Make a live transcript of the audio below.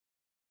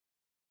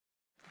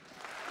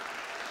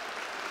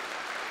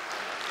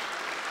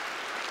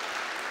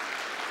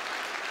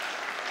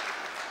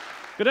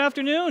Good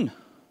afternoon.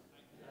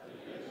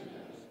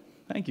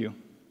 Thank you.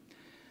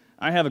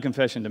 I have a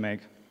confession to make.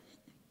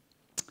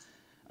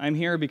 I'm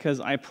here because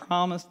I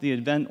promised the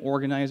event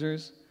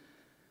organizers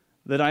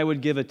that I would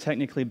give a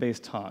technically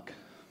based talk.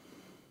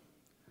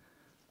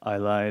 I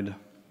lied.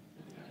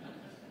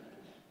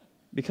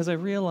 Because I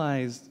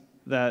realized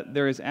that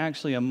there is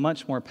actually a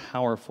much more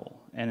powerful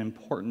and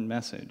important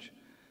message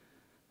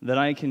that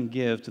I can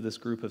give to this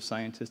group of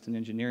scientists and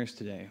engineers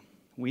today.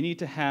 We need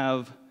to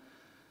have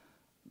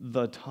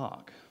the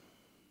talk.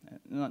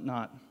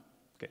 Not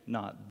the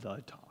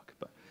talk,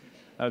 but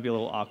that would be a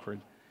little awkward.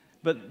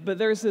 But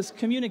there's this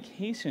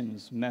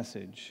communications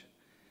message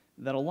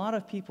that a lot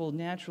of people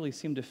naturally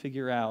seem to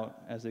figure out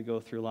as they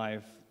go through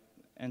life,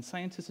 and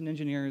scientists and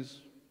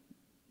engineers,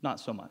 not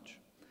so much.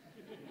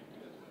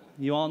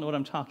 You all know what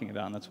I'm talking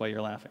about, and that's why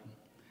you're laughing.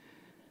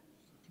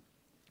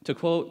 To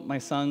quote my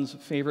son's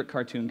favorite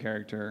cartoon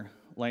character,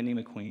 Lightning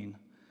McQueen,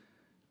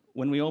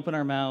 when we open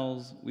our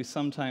mouths, we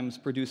sometimes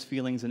produce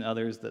feelings in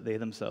others that they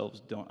themselves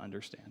don't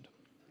understand.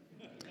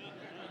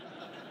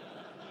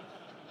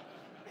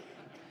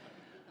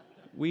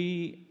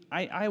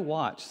 I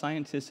watch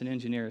scientists and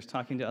engineers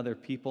talking to other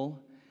people,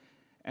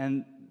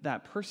 and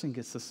that person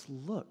gets this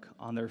look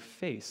on their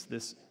face,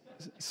 this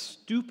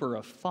stupor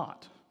of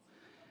thought.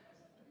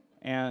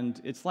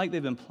 And it's like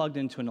they've been plugged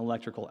into an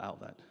electrical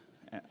outlet.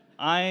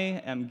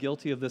 I am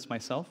guilty of this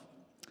myself.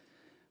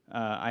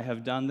 I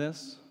have done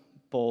this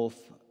both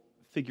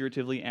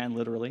figuratively and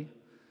literally.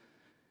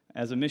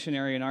 As a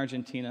missionary in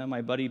Argentina,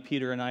 my buddy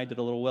Peter and I did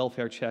a little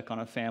welfare check on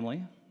a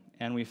family,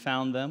 and we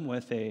found them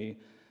with a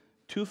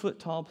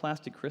 2-foot-tall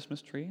plastic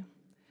Christmas tree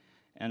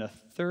and a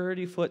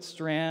 30-foot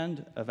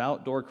strand of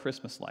outdoor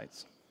Christmas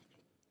lights.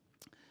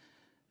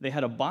 They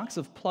had a box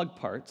of plug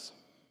parts,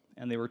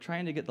 and they were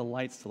trying to get the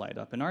lights to light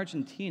up. In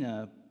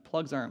Argentina,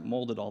 plugs aren't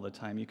molded all the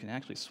time. You can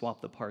actually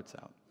swap the parts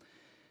out.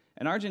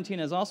 And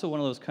Argentina is also one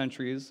of those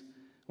countries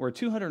where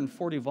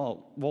 240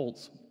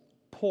 volts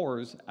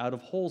pours out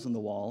of holes in the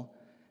wall,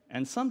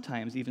 and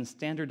sometimes even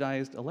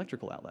standardized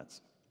electrical outlets.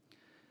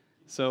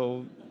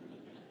 So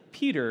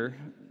Peter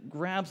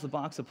grabs the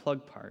box of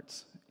plug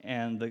parts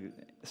and the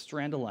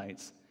strand of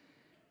lights,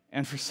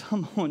 and for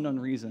some unknown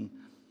reason,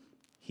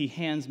 he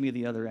hands me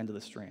the other end of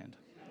the strand.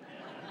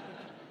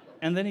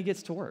 And then he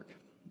gets to work.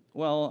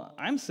 Well,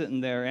 I'm sitting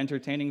there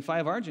entertaining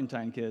 5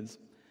 Argentine kids.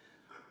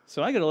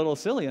 So I get a little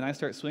silly, and I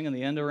start swinging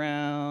the end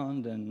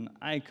around, and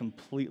I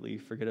completely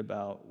forget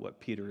about what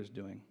Peter is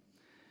doing.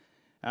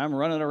 I'm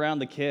running around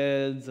the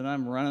kids, and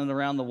I'm running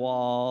around the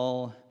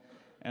wall,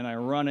 and I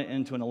run it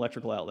into an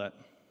electrical outlet,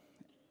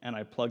 and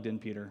I plugged in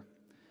Peter.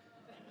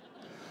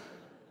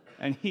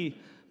 And the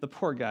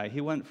poor guy, he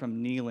went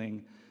from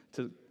kneeling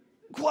to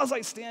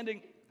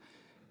quasi-standing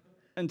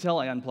until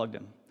I unplugged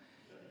him.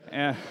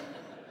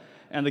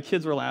 And the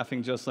kids were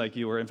laughing just like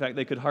you were. In fact,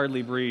 they could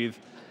hardly breathe.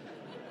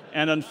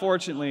 And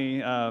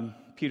unfortunately,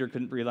 Peter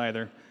couldn't breathe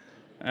either.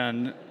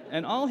 And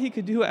all he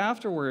could do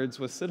afterwards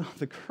was sit on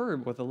the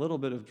curb with a little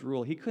bit of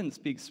drool. He couldn't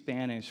speak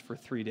Spanish for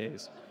 3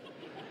 days.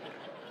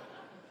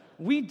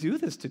 We do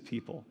this to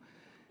people.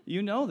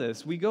 You know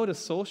this. We go to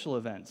social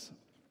events,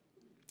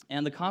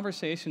 and the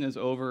conversation is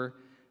over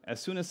as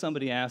soon as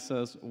somebody asks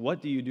us,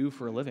 "What do you do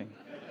for a living?"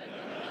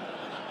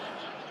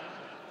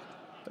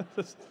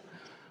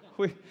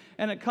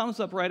 And it comes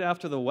up right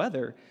after the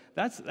weather.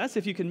 That's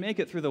if you can make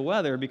it through the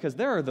weather, because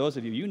there are those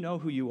of you know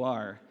who you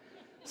are.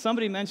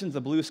 Somebody mentions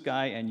the blue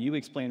sky, and you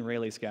explain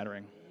Rayleigh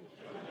scattering.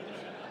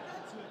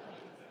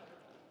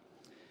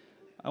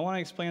 I want to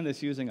explain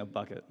this using a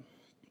bucket.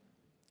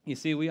 You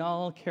see, we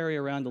all carry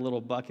around a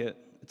little bucket.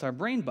 It's our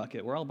brain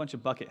bucket. We're all a bunch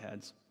of bucket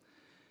heads.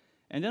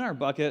 And in our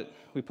bucket,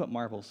 we put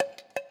marbles.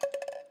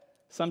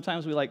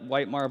 Sometimes we like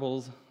white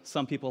marbles.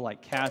 Some people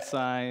like cat's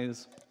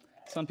eyes.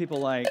 Some people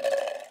like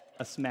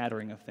a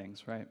smattering of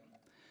things, right?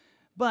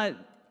 But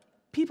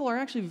people are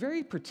actually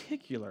very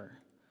particular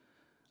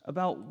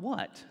about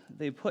what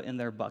they put in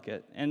their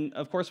bucket. And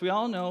of course, we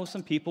all know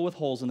some people with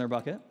holes in their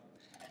bucket.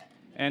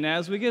 And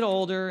as we get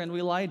older and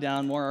we lie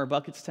down more, our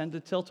buckets tend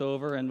to tilt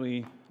over and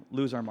we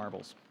lose our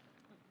marbles.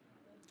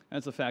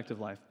 That's a fact of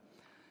life.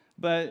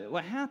 But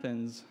what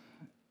happens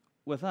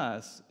with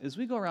us is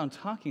we go around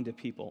talking to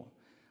people,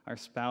 our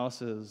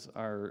spouses,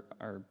 our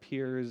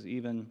peers,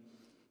 even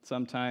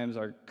sometimes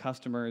our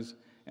customers,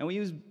 and we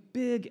use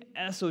big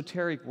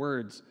esoteric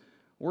words.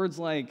 Words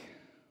like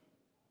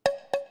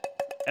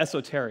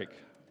esoteric,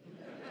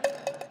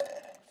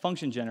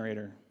 function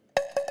generator,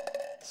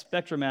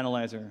 spectrum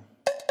analyzer,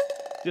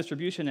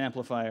 distribution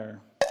amplifier,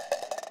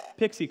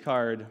 Pixie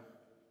card,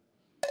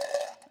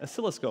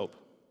 oscilloscope.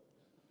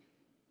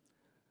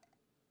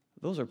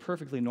 Those are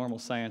perfectly normal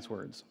science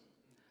words.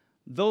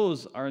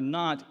 Those are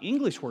not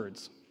English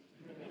words.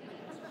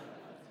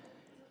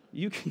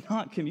 You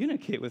cannot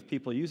communicate with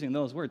people using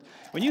those words.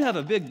 When you have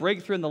a big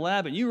breakthrough in the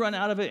lab and you run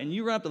out of it and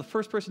you run up to the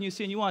first person you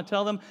see and you want to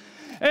tell them,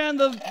 and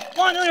the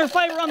 1 linear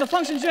fiber on the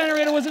function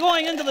generator was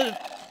going into the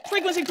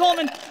frequency column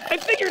and I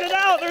figured it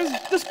out, there's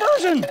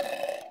dispersion.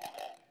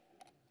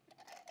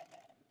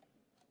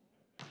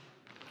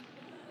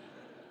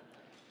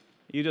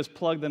 You just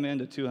plug them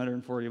into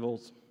 240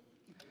 volts.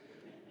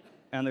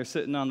 And they're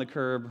sitting on the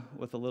curb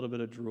with a little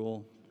bit of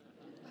drool.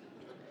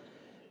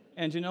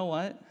 And you know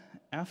what?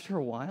 After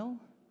a while,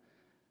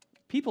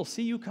 people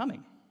see you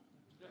coming.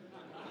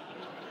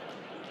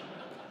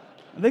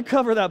 They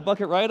cover that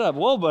bucket right up.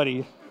 Whoa,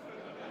 buddy.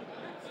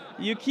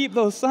 You keep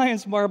those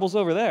science marbles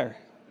over there.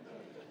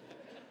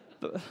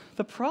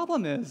 The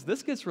problem is,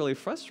 this gets really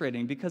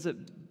frustrating because it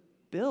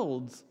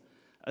builds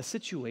a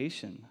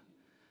situation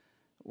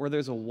where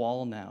there's a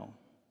wall now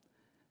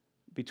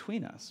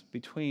between us,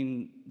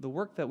 between the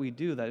work that we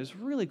do that is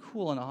really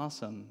cool and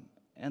awesome,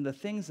 and the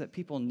things that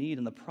people need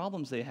and the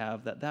problems they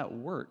have that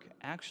work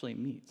actually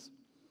meets.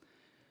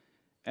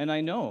 And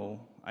I know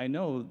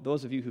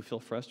those of you who feel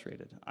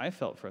frustrated. I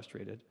felt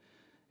frustrated.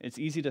 It's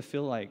easy to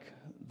feel like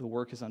the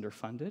work is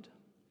underfunded,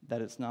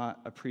 that it's not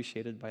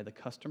appreciated by the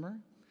customer,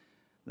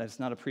 that it's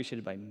not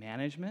appreciated by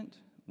management.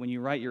 When you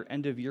write your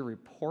end-of-year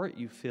report,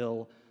 you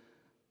feel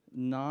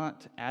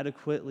not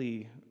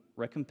adequately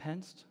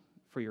recompensed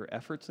for your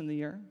efforts in the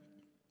year.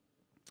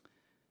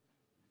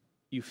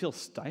 You feel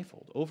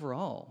stifled.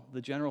 Overall,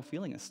 the general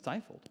feeling is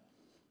stifled.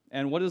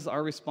 And what is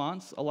our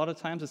response a lot of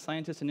times as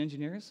scientists and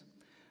engineers?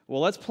 Well,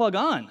 let's plug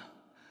on.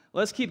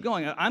 Let's keep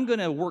going. I'm going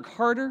to work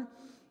harder,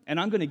 and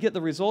I'm going to get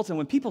the results. And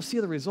when people see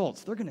the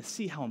results, they're going to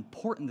see how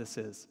important this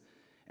is,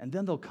 and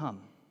then they'll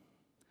come.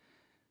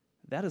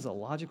 That is a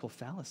logical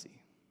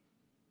fallacy.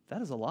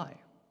 That is a lie.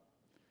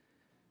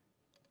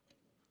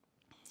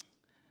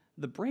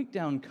 The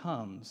breakdown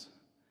comes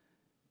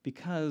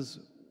because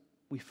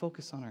we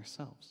focus on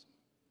ourselves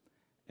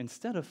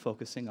instead of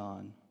focusing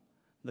on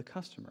the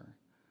customer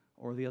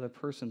or the other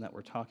person that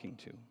we're talking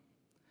to.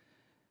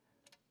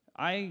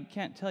 I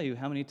can't tell you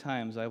how many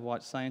times I've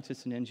watched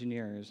scientists and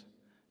engineers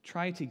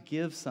try to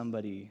give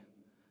somebody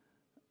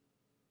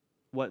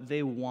what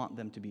they want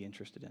them to be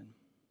interested in.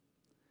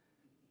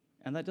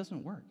 And that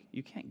doesn't work.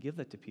 You can't give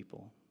that to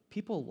people.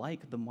 People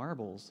like the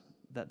marbles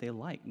that they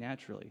like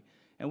naturally.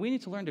 And we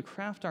need to learn to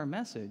craft our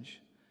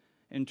message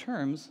in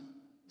terms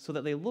so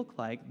that they look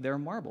like their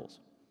marbles.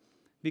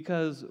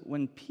 Because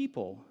when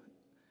people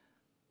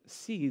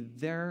see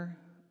their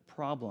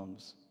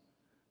problems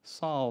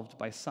solved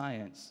by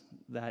science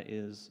that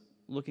is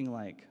looking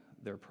like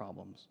their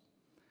problems,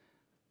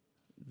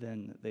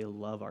 then they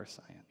love our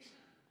science.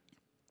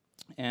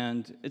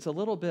 And it's a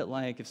little bit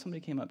like if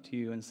somebody came up to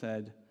you and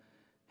said,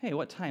 "Hey,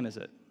 what time is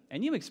it?"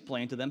 And you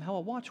explain to them how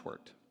a watch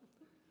worked.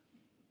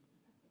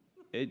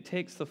 It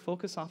takes the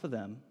focus off of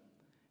them,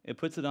 it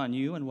puts it on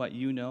you and what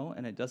you know,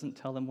 and it doesn't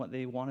tell them what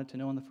they wanted to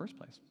know in the first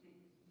place.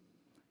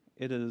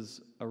 It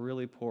is a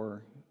really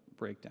poor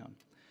breakdown.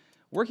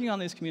 Working on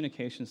these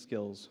communication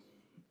skills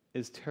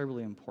is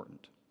terribly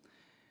important.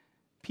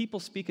 People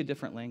speak a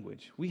different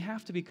language. We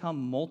have to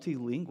become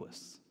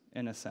multilinguists,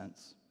 in a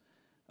sense,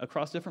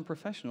 across different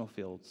professional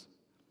fields.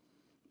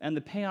 And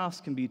the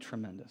payoffs can be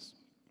tremendous.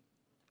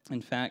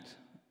 In fact,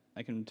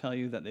 I can tell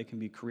you that they can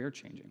be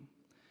career-changing.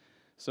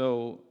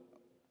 So,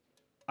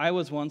 I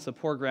was once a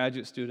poor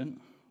graduate student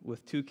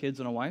with 2 kids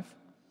and a wife,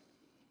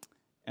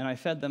 and I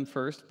fed them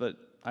first, but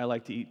I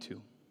like to eat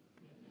too.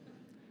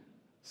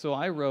 So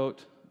I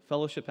wrote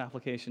fellowship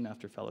application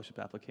after fellowship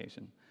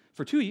application.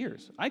 For 2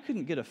 years. I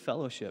couldn't get a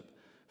fellowship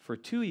for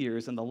 2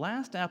 years, and the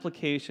last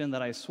application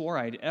that I swore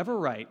I'd ever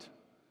write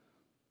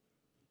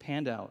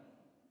panned out,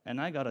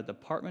 and I got a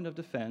Department of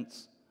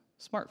Defense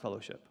Smart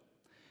Fellowship.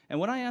 And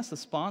when I asked the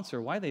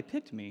sponsor why they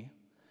picked me,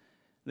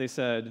 they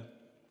said,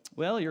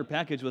 "Well, your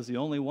package was the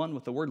only one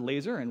with the word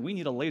laser, and we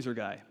need a laser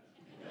guy."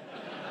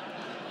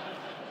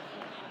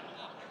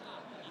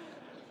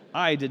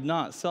 I did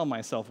not sell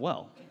myself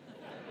well.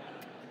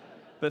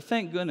 But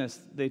thank goodness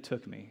they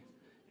took me.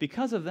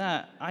 Because of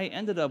that, I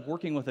ended up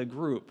working with a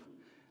group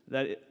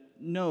that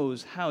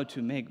knows how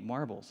to make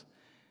marbles.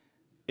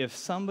 If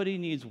somebody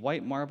needs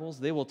white marbles,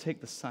 they will take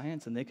the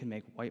science and they can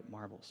make white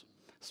marbles.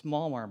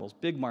 Small marbles,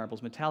 big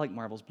marbles, metallic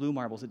marbles, blue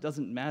marbles, it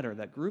doesn't matter.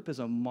 That group is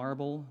a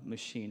marble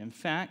machine. In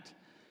fact,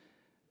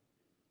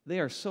 they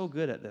are so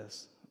good at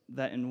this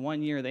that in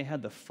 1 year they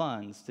had the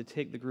funds to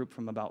take the group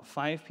from about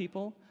 5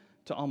 people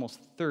to almost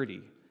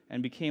 30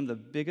 and became the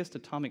biggest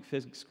atomic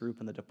physics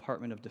group in the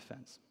Department of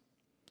Defense.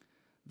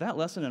 That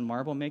lesson in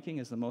marble making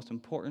is the most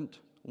important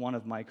one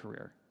of my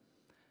career.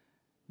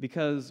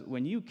 Because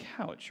when you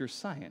couch your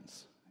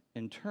science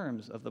in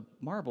terms of the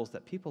marbles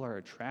that people are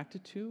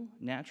attracted to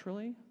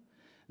naturally,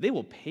 they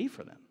will pay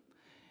for them.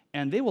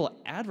 And they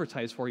will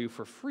advertise for you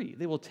for free.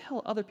 They will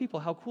tell other people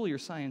how cool your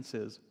science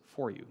is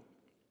for you.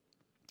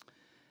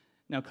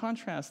 Now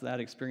contrast that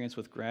experience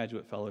with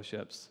graduate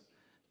fellowships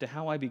to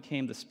how I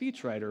became the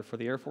speechwriter for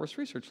the Air Force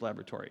Research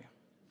Laboratory.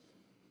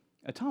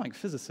 Atomic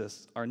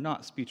physicists are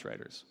not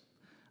speechwriters.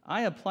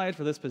 I applied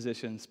for this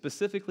position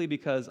specifically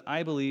because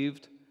I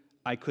believed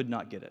I could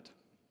not get it.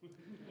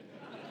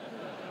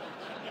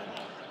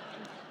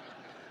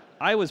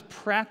 I was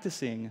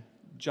practicing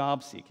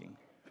job seeking.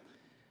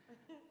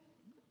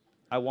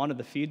 I wanted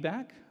the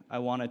feedback, I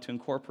wanted to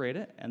incorporate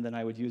it, and then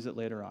I would use it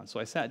later on. So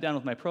I sat down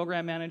with my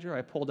program manager,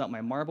 I pulled out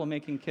my marble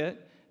making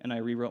kit, and I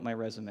rewrote my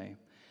resume.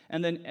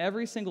 And then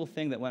every single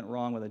thing that went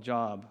wrong with a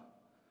job,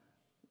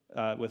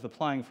 with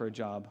applying for a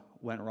job,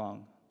 went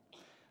wrong.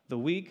 The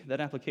week that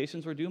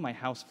applications were due, my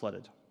house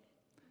flooded.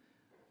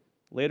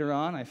 Later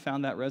on, I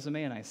found that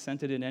resume and I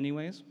sent it in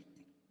anyways,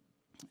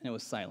 and it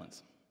was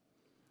silence.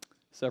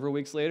 Several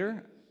weeks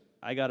later,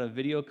 I got a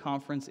video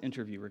conference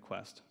interview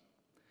request.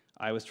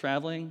 I was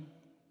traveling.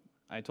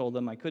 I told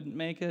them I couldn't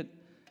make it.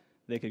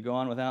 They could go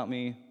on without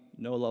me.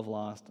 No love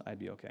lost. I'd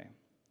be okay.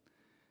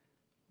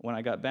 When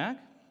I got back,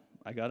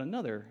 I got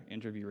another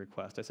interview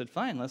request. I said,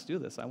 fine, let's do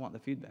this. I want the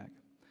feedback.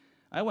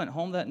 I went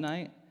home that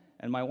night,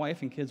 and my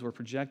wife and kids were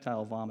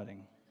projectile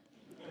vomiting.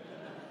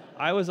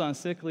 I was on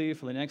sick leave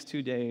for the next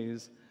 2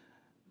 days,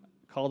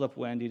 called up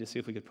Wendy to see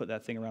if we could put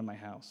that thing around my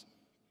house.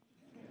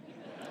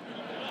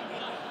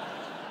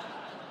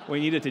 We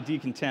needed to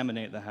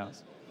decontaminate the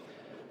house.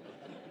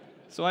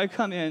 So I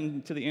come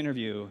in to the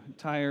interview,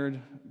 tired,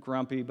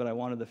 grumpy, but I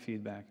wanted the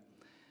feedback.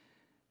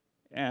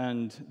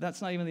 And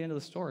that's not even the end of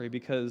the story,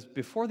 because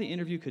before the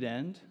interview could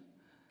end,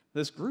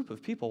 this group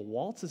of people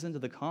waltzes into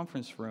the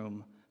conference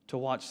room to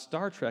watch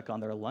Star Trek on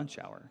their lunch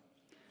hour.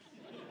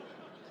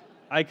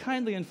 I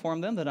kindly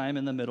inform them that I am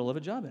in the middle of a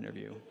job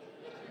interview.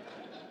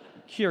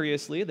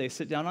 Curiously, they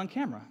sit down on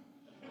camera.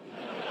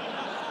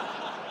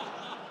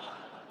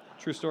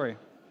 True story.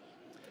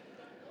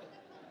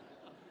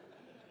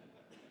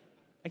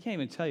 I can't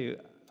even tell you,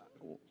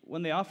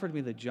 when they offered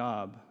me the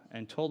job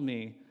and told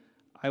me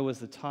I was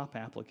the top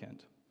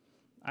applicant,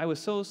 I was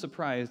so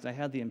surprised I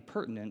had the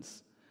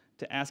impertinence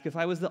to ask if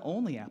I was the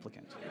only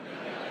applicant.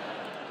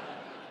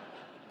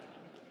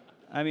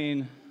 I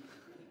mean,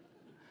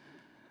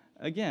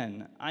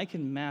 again, I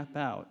can map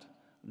out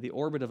the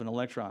orbit of an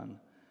electron,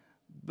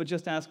 but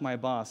just ask my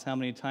boss how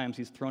many times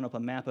he's thrown up a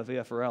map of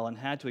AFRL and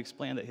had to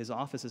explain that his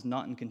office is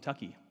not in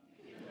Kentucky.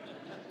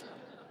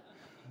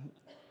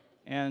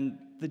 And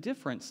the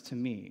difference to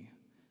me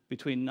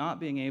between not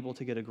being able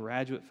to get a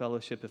graduate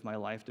fellowship if my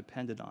life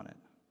depended on it,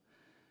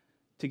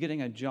 to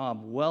getting a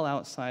job well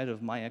outside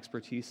of my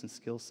expertise and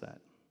skill set,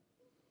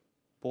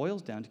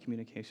 boils down to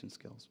communication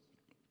skills.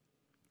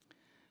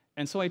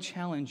 And so I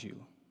challenge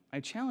you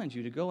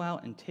to go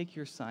out and take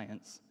your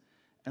science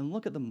and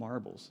look at the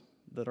marbles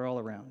that are all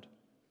around.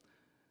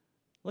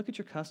 Look at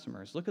your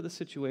customers, look at the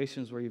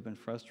situations where you've been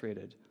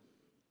frustrated,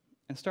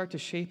 and start to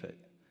shape it.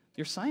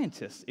 Your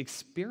scientists,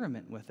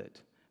 experiment with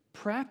it,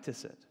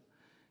 practice it.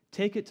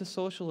 Take it to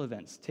social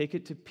events, take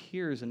it to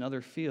peers in other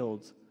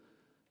fields,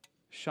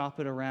 shop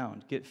it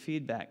around, get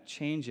feedback,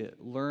 change it,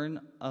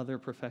 learn other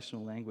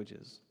professional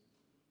languages,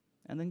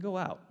 and then go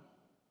out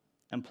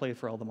and play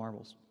for all the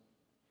marbles.